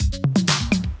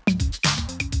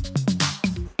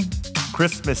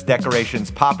Christmas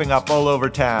decorations popping up all over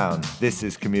town. This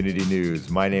is Community News.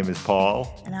 My name is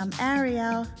Paul. And I'm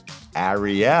Ariel.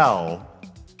 Ariel?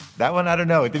 That one, I don't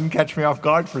know. It didn't catch me off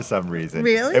guard for some reason.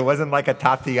 Really? It wasn't like a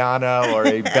Tatiana or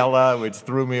a Bella, which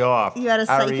threw me off. You had a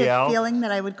psychic Ariel? feeling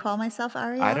that I would call myself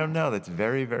Ariel? I don't know. That's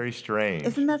very, very strange.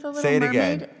 Isn't that the Little Say it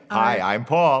Mermaid? again. Hi, I'm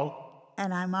Paul.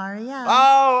 And I'm Ariel.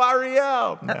 Oh,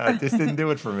 Ariel. No, it just didn't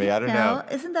do it for me. I don't know.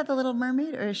 Isn't that the Little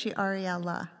Mermaid, or is she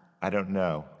Ariella? I don't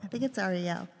know. I think it's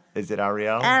Ariel. Is it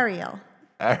Ariel? Ariel.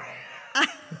 I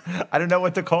don't know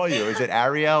what to call you. Is it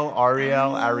Ariel,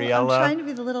 Ariella? I'm trying to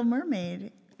be the Little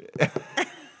Mermaid.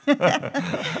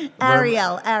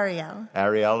 Ariel.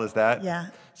 Ariel, is that? Yeah.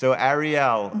 So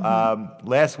Ariel,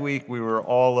 last week we were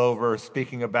all over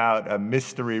speaking about a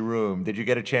mystery room. Did you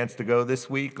get a chance to go this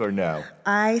week or no?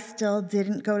 I still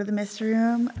didn't go to the mystery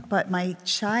room, but my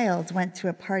child went to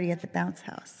a party at the bounce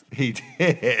house. He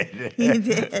did. He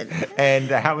did. And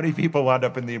how many people wound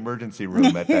up in the emergency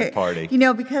room at that party?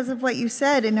 Because of what you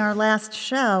said in our last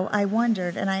show, I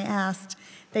wondered and I asked.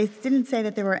 They didn't say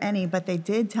that there were any, but they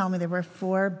did tell me there were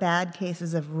 4 bad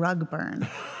cases of rug burn.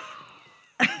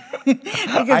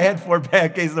 I had 4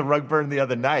 bad cases of rug burn the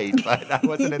other night, but I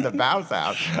wasn't in the bounce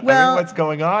house. Well, I mean, what's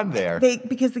going on there?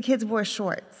 Because the kids wore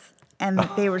shorts, and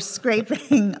they were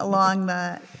scraping along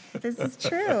the... This is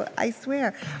true, I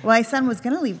swear. Well, my son was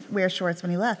going to wear shorts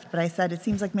when he left, but I said, it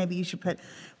seems like maybe you should put...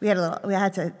 We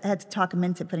had to talk him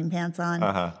into putting pants on.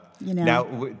 Uh-huh. Now,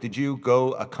 did you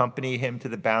go accompany him to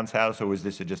the bounce house, or was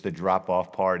this just a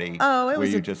drop-off party where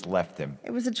you just left him? It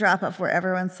was a drop-off where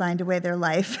everyone signed away their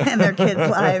life and their kids'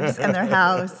 lives and their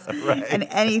house and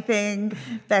anything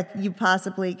that you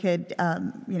possibly could,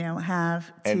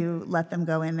 have to let them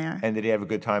go in there. And did he have a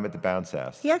good time at the bounce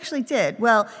house? He actually did.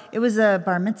 Well, it was a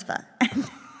bar mitzvah.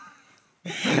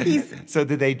 So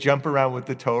did they jump around with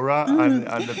the Torah on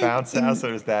the bounce house,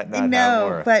 or is that not how it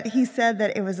works? No, but he said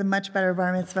that it was a much better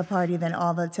bar mitzvah party than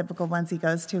all the typical ones he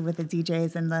goes to with the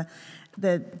DJs and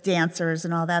the dancers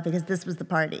and all that, because this was the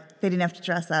party. They didn't have to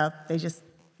dress up. They just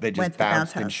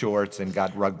bounced in shorts and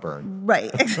got rug burn. Right,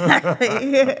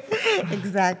 exactly.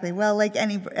 Exactly. Well, like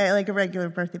a regular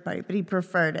birthday party, but he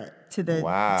preferred it to the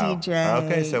DJ.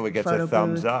 Okay, so it gets a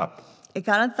thumbs up. It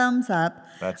got a thumbs up.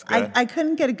 That's good. I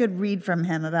couldn't get a good read from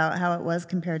him about how it was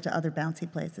compared to other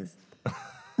bouncy places.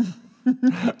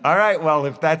 All right, well,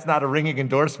 if that's not a ringing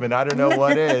endorsement, I don't know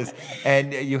what is.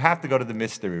 And you have to go to the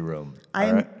mystery room.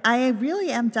 I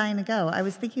really am dying to go. I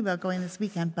was thinking about going this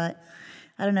weekend, but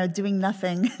I don't know, doing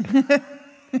nothing.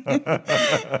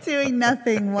 Doing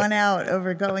nothing won out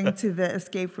over going to the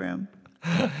escape room.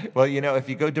 Well, if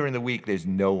you go during the week, there's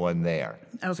no one there.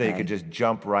 Okay. So you could just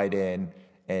jump right in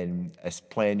and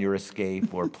plan your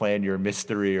escape or plan your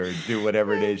mystery or do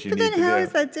whatever it is you need to do. But then how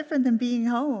is that different than being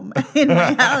home in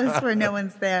my house where no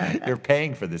one's there? You're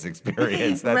paying for this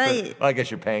experience. Right. Well, I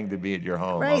guess you're paying to be at your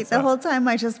home. Right. Also. The whole time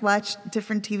I just watch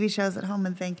different TV shows at home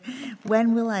and think,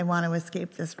 when will I want to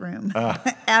escape this room?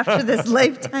 After this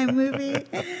Lifetime movie?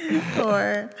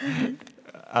 Or...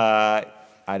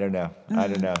 I don't know.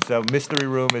 So mystery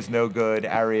room is no good.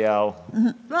 Ariel.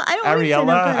 Well, I don't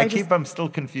Ariella? I'm still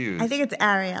confused. I think it's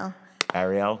Ariel.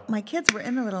 Ariel? My kids were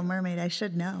in The Little Mermaid. I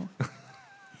should know.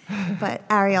 But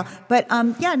Ariel. But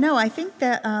I think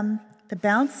that the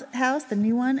bounce house, the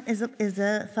new one, is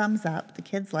a thumbs up. The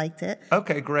kids liked it.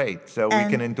 Okay, great. So we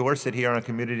can endorse it here on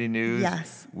Community News.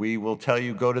 Yes. We will tell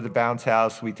you, go to the bounce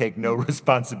house. We take no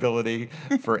responsibility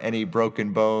for any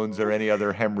broken bones or any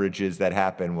other hemorrhages that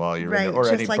happen while you're in it, or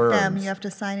any burns. Just like them, you have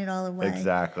to sign it all away.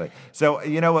 Exactly. So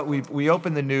you know what? We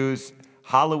opened the news.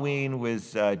 Halloween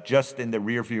was just in the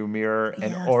rearview mirror,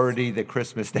 and already the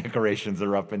Christmas decorations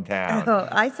are up in town. Oh,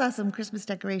 I saw some Christmas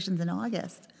decorations in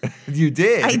August. You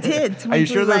did? I did. Are you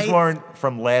sure those weren't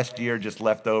from last year, just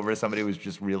left over? Somebody was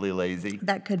just really lazy?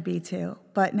 That could be, too.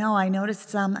 But no, I noticed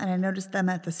some, and I noticed them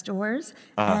at the stores.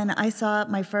 And I saw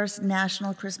my first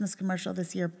national Christmas commercial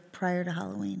this year prior to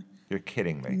Halloween. You're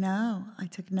kidding me. No, I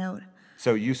took note.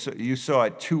 So you saw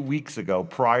it 2 weeks ago,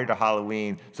 prior to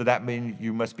Halloween. So that means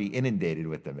you must be inundated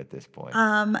with them at this point.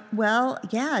 Well,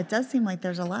 yeah, it does seem like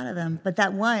there's a lot of them, but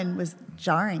that one was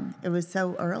jarring. It was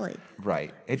so early.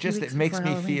 Right. It makes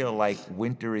me feel like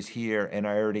winter is here, and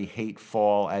I already hate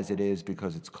fall as it is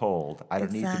because it's cold. I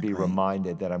don't need to be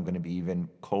reminded that I'm going to be even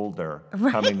colder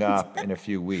coming up in a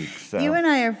few weeks. So. You and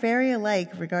I are very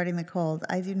alike regarding the cold.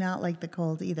 I do not like the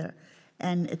cold either.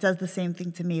 And it does the same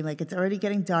thing to me. Like, it's already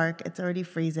getting dark. It's already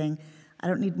freezing. I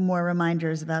don't need more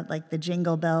reminders about, like, the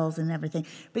jingle bells and everything.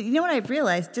 But you know what I've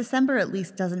realized? December at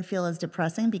least doesn't feel as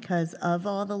depressing because of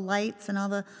all the lights and all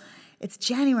the... It's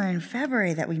January and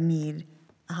February that we need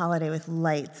holiday with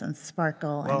lights and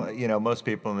sparkle. Well, And most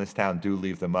people in this town do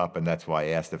leave them up, and that's why I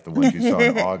asked if the ones you saw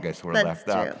in August were That's left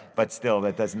true. up. But still,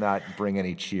 that does not bring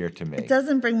any cheer to me. it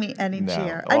doesn't bring me any No.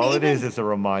 cheer. All it is a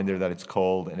reminder that it's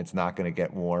cold and it's not going to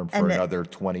get warm for And another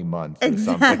 20 months or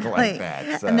Exactly. something like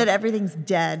that. So. And that everything's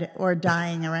dead or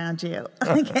dying around you.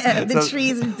 The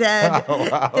trees are dead.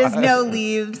 There's no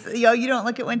leaves. You don't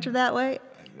look at winter that way?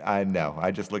 I know.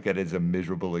 I just look at it as a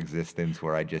miserable existence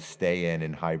where I just stay in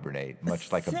and hibernate,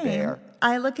 much like a bear.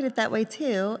 I look at it that way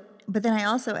too, but then I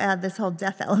also add this whole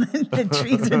death element. The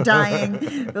trees are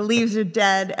dying, the leaves are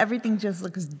dead, everything just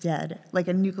looks dead, like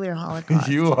a nuclear holocaust.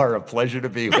 You are a pleasure to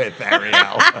be with,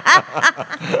 Ariel.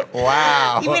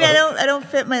 Wow. You mean I don't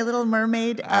fit my Little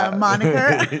Mermaid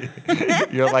moniker?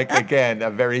 You're like, again, a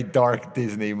very dark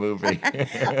Disney movie.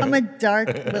 I'm a dark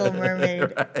Little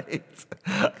Mermaid. Right.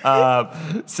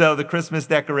 So the Christmas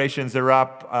decorations are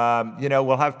up.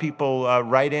 We'll have people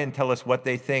write in, tell us what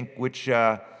they think, which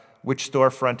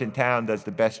storefront in town does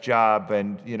the best job,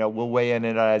 and we'll weigh in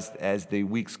as the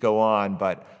weeks go on.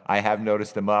 But I have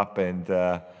noticed them up, and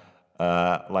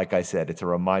like I said, it's a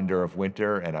reminder of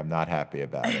winter, and I'm not happy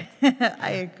about it.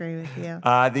 I agree with you.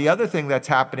 The other thing that's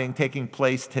taking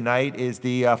place tonight, is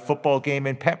the football game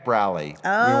and pep rally.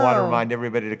 Oh. We want to remind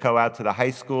everybody to go out to the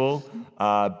high school.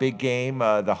 Big game,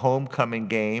 the homecoming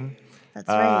game. That's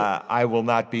right. I will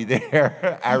not be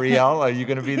there. Ariel, are you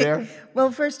going to be there? Well,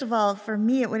 first of all, for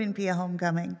me, it wouldn't be a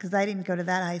homecoming because I didn't go to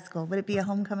that high school. Would it be a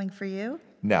homecoming for you?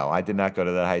 No, I did not go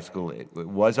to that high school. It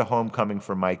was a homecoming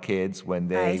for my kids when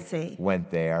they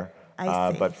went there.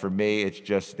 I see. But for me, it's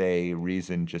just a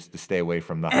reason just to stay away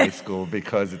from the high school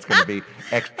because it's going to be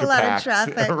extra A lot of packed.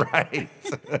 traffic. Right.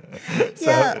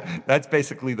 So Yeah. that's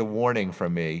basically the warning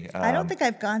from me. I don't think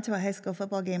I've gone to a high school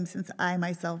football game since I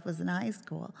myself was in high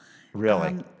school.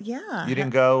 Really? Yeah. You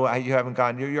didn't go? You haven't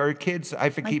gone? Your kids, I My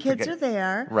keep kids forgetting. are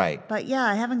there. Right. But yeah,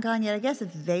 I haven't gone yet. I guess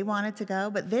if they wanted to go,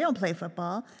 but they don't play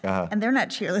football. Uh-huh. And they're not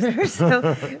cheerleaders.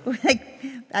 So,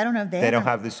 I don't know. They don't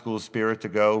have the school spirit to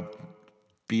go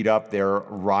beat up their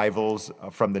rivals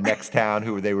from the next town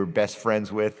who they were best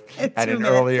friends with at an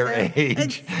earlier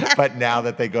age. But now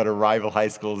that they go to rival high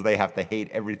schools, they have to hate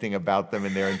everything about them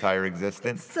in their entire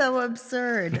existence. So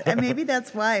absurd. And maybe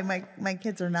that's why my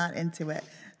kids are not into it.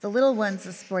 The little one's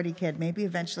a sporty kid. Maybe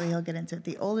eventually he'll get into it.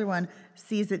 The older one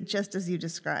sees it just as you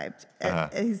described.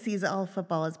 He sees all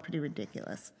football as pretty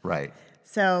ridiculous. Right.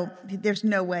 So there's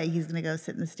no way he's going to go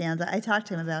sit in the stands. I talked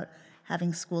to him about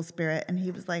having school spirit, and he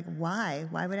was like, why?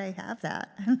 Why would I have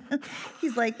that?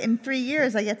 He's like, in 3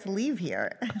 years, I get to leave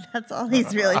here. That's all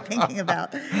he's really thinking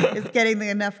about, is getting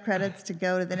enough credits to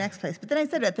go to the next place. But then I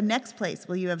said, at the next place,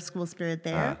 will you have school spirit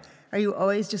there? Are you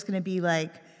always just going to be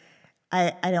like,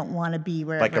 I don't want to be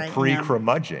wherever Like I a am?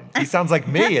 pre-curmudgeon. He sounds like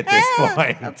me at this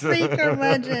point. A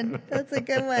pre-curmudgeon. That's a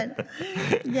good one.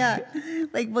 Yeah.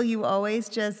 Like, will you always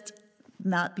just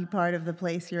not be part of the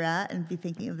place you're at and be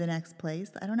thinking of the next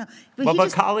place? I don't know.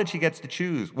 But college, he gets to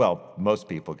choose. Well, most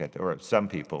people get to, or some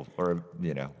people, or,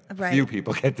 few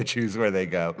people get to choose where they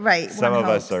go. Right. Some of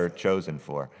us are chosen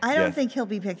for. I don't think he'll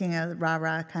be picking a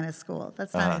rah-rah kind of school.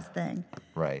 That's not his thing.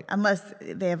 Right. Unless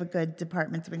they have a good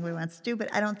department doing what he wants to do.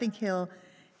 But I don't think he'll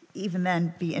even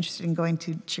then be interested in going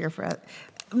to cheer for it.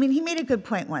 I mean, he made a good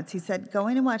point once. He said,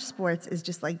 going to watch sports is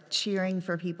just like cheering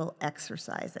for people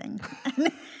exercising.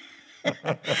 And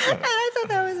I thought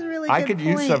that was a really good point. I could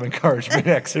use some encouragement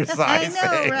exercising.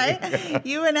 I know, right?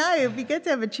 You and I, it'd be good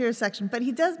to have a cheer section. But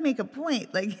he does make a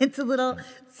point. Like, it's a little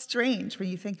strange when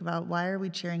you think about why are we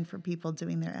cheering for people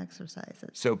doing their exercises?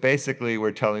 So basically,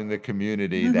 we're telling the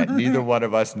community that neither one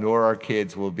of us nor our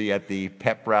kids will be at the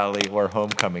pep rally or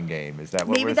homecoming game. Is that what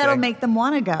we're saying? Maybe that'll make them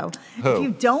want to go. Who? If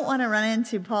you don't want to run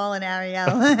into Paul and Ariel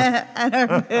at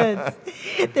our goods,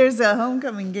 there's a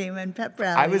homecoming game and pep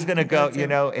rally. I was going to go,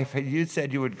 if you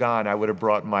said you had gone, I would have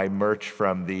brought my merch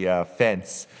from the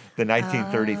fence, the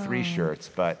 1933 shirts,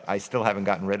 but I still haven't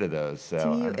gotten rid of those.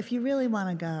 So if you really want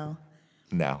to go.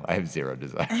 No, I have zero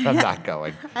desire. I'm not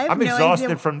going. I'm no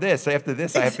exhausted from this. After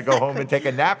this, I have to go home and take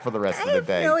a nap for the rest of the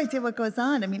day. I have no idea what goes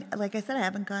on. I mean, like I said, I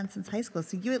haven't gone since high school,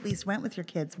 so you at least went with your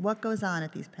kids. What goes on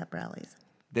at these pep rallies?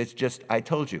 There's just, I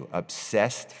told you,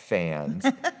 obsessed fans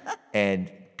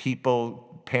and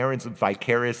parents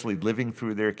vicariously living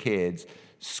through their kids,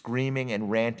 screaming and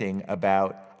ranting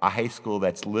about a high school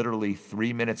that's literally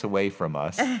 3 minutes away from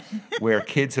us, where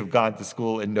kids have gone to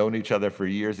school and known each other for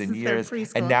years and years,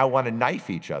 and now want to knife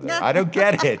each other. I don't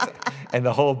get it. And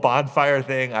the whole bonfire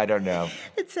thing, I don't know.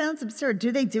 It sounds absurd.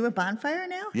 Do they do a bonfire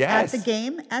now? Yes. At the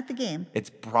game? At the game. It's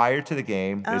prior to the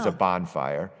game. There's a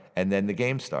bonfire. And then the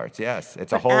game starts. Yes,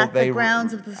 it's a whole. At the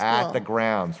grounds of the school. At the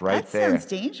grounds, right there. That sounds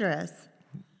dangerous.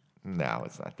 No,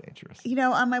 it's not dangerous. You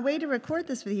know, on my way to record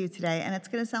this with you today, and it's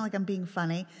going to sound like I'm being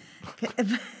funny,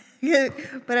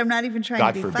 but I'm not even trying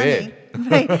God to be forbid. funny.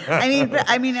 Right?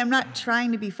 I mean, I'm not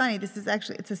trying to be funny. This is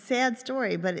actually, it's a sad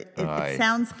story, but it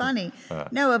sounds funny.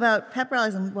 No, about pep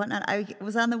rallies and whatnot. I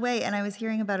was on the way, and I was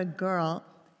hearing about a girl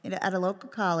at a local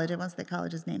college, I won't say the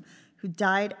college's name, who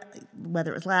died, whether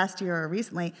it was last year or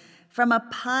recently, from a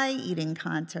pie eating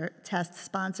contest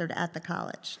sponsored at the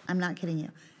college. I'm not kidding you.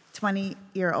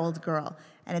 20-year-old girl.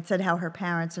 And it said how her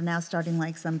parents are now starting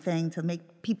like something to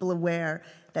make people aware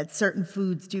that certain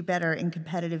foods do better in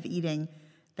competitive eating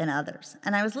than others.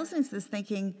 And I was listening to this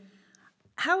thinking,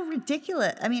 how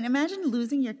ridiculous. I mean, imagine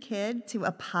losing your kid to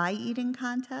a pie eating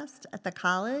contest at the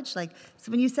college. Like,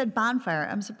 so when you said bonfire,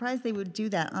 I'm surprised they would do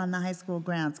that on the high school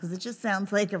grounds because it just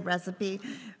sounds like a recipe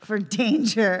for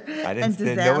danger and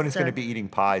disaster. No one is going to be eating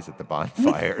pies at the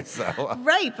bonfire. So.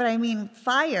 Right, but I mean,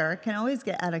 fire can always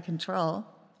get out of control.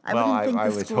 I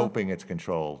was hoping it's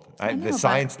controlled. The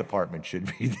science department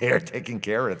should be there taking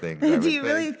care of things. Do you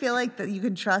really feel like that you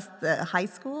can trust the high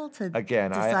school to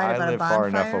Again, decide about I live a bonfire? far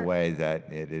enough away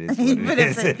that it is what it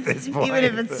is at this point. Even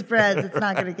if it spreads, it's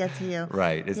not going to get to you.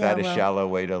 Right. Is that a shallow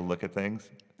way to look at things?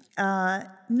 No,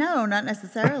 not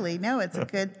necessarily. No, it's a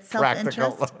good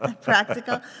self-interest.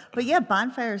 Practical. But yeah,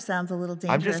 bonfire sounds a little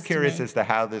dangerous. I'm just curious as to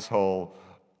how this whole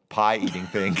pie eating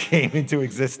thing came into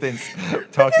existence,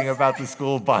 talking about the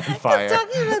school bonfire.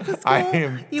 Talking about the school, I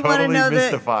am you totally know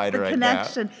mystified the right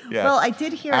connection. now. Yes. Well, I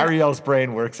did hear Ariel's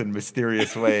brain works in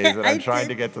mysterious ways, and I'm trying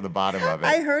to get to the bottom of it.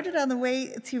 I heard it on the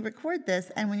way to record this,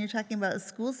 and when you're talking about a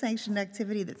school-sanctioned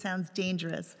activity that sounds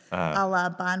dangerous, a la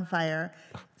bonfire,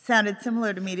 sounded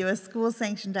similar to me to a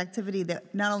school-sanctioned activity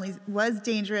that not only was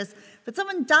dangerous, but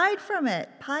someone died from it.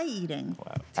 Pie eating.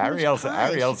 Wow. Ariel's a bummer.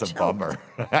 Ariel is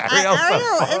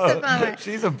a bummer.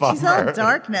 She's a bummer. She's all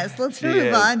darkness. Let's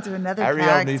move on to another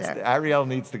character. Ariel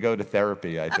needs to go to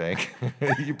therapy, I think.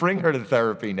 You bring her to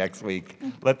therapy next week.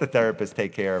 Let the therapist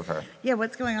take care of her. Yeah,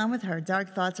 what's going on with her?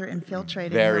 Dark thoughts are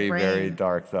infiltrating very, her brain. Very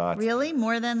dark thoughts. Really?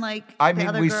 More than like I the mean,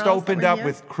 other we girls opened up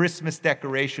with Christmas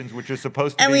decorations, which are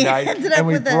supposed to be nice, and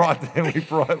we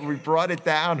brought it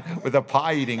down with a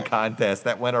pie eating contest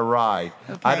that went awry.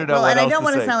 Okay. I don't know what else to say. And I don't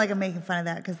want to sound like I'm making fun of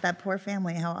that because that poor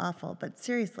family, how awful. But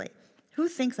seriously, who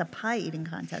thinks a pie eating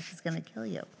contest is going to kill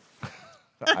you?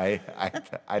 I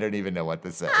don't even know what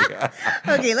to say.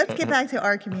 Okay, let's get back to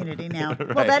our community now.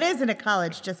 Right. Well, that is in a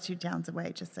college just 2 towns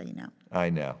away, just so you know. I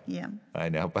know. Yeah. I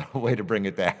know, but a way to bring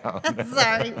it down.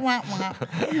 Sorry. Wah, wah.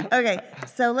 Okay,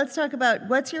 so let's talk about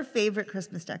what's your favorite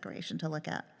Christmas decoration to look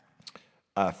at?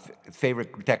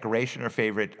 Favorite decoration or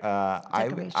favorite?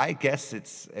 Decoration. I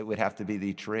guess it would have to be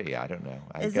the tree. I don't know.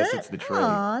 I Is guess it? it's the tree.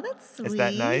 Aw, that's sweet. Is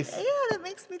that nice? Yeah, that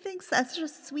makes me think that's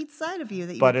just a sweet side of you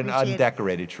that you But an appreciate.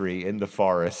 undecorated tree in the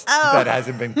forest Oh. that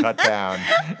hasn't been cut down,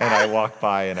 and I walk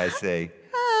by and I see.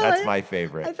 That's my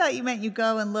favorite. I thought you meant you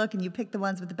go and look and you pick the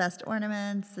ones with the best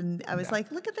ornaments, and I was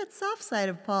like, look at that soft side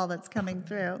of Paul that's coming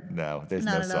through. No, there's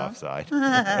Not no at soft side.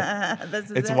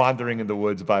 It's wandering in the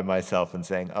woods by myself and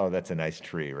saying, "Oh, that's a nice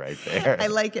tree right there." I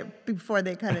like it before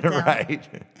they cut it down. Right.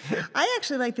 I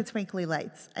actually like the twinkly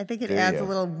lights. I think it adds a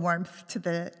little warmth to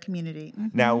the community.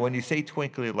 Mm-hmm. Now, when you say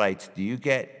twinkly lights, do you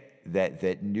get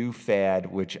that new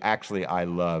fad, which actually I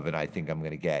love and I think I'm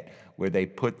going to get, where they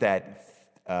put that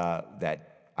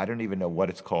I don't even know what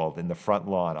it's called, in the front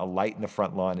lawn, a light in the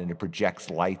front lawn, and it projects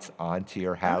lights onto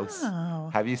your house. Oh.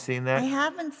 Have you seen that? I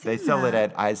haven't seen They sell it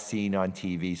that. at As Seen on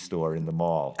TV store in the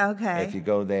mall. Okay. If you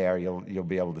go there, you'll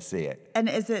be able to see it. And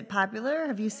is it popular?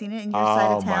 Have you seen it in your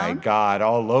side of town? Oh my God,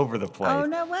 all over the place. Oh,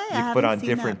 no way. I You put haven't on seen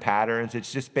different that. patterns.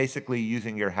 It's just basically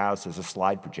using your house as a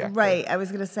slide projector. Right. I was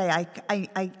going to say,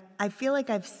 I feel like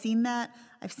I've seen that.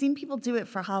 I've seen people do it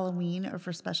for Halloween or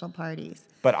for special parties.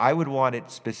 But I would want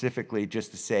it specifically just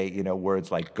to say,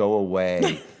 words like "go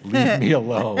away," "leave me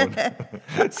alone,"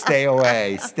 "stay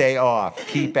away," "stay off,"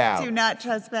 "keep out." Do not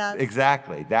trespass.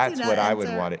 Exactly. That's Do not what I would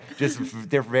enter. want it. Just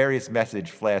their various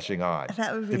message flashing on.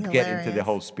 That would be to get into the hilarious.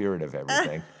 whole spirit of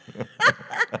everything.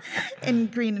 In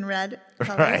green and red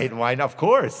colors. Right? Why not? Of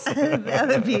course. That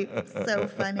would be so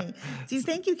funny. Do you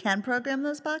think you can program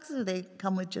those boxes, or they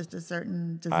come with just a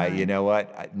certain design? You know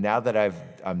what? Now that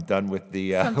I'm done with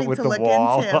the Something with to the look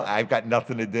wall, into. I've got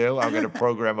nothing to do. I'm going to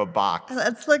program a box.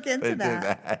 Let's look to into do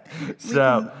that.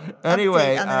 So can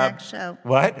anyway, update on the next show.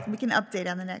 What? We can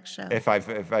update on the next show. If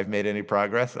I've made any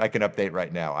progress, I can update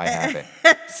right now. I haven't.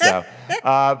 So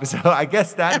I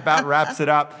guess that about wraps it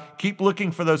up. Keep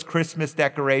looking for those Christmas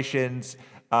decorations.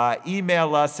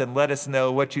 email us and let us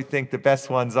know what you think the best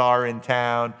ones are in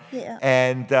town. Yeah.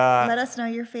 And let us know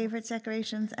your favorite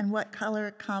decorations and what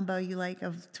color combo you like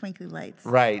of twinkly lights.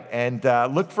 Right. And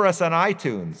look for us on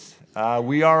iTunes.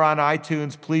 We are on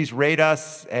iTunes. Please rate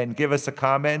us and give us a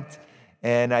comment.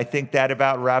 And I think that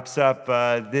about wraps up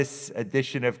this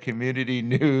edition of Community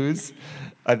News,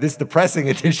 this depressing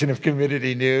edition of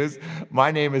Community News.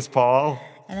 My name is Paul.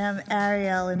 And I'm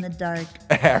Ariel in the dark.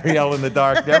 Ariel in the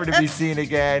dark, never to be seen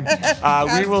again.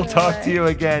 We will talk to you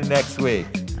again next week.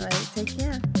 All right, take care.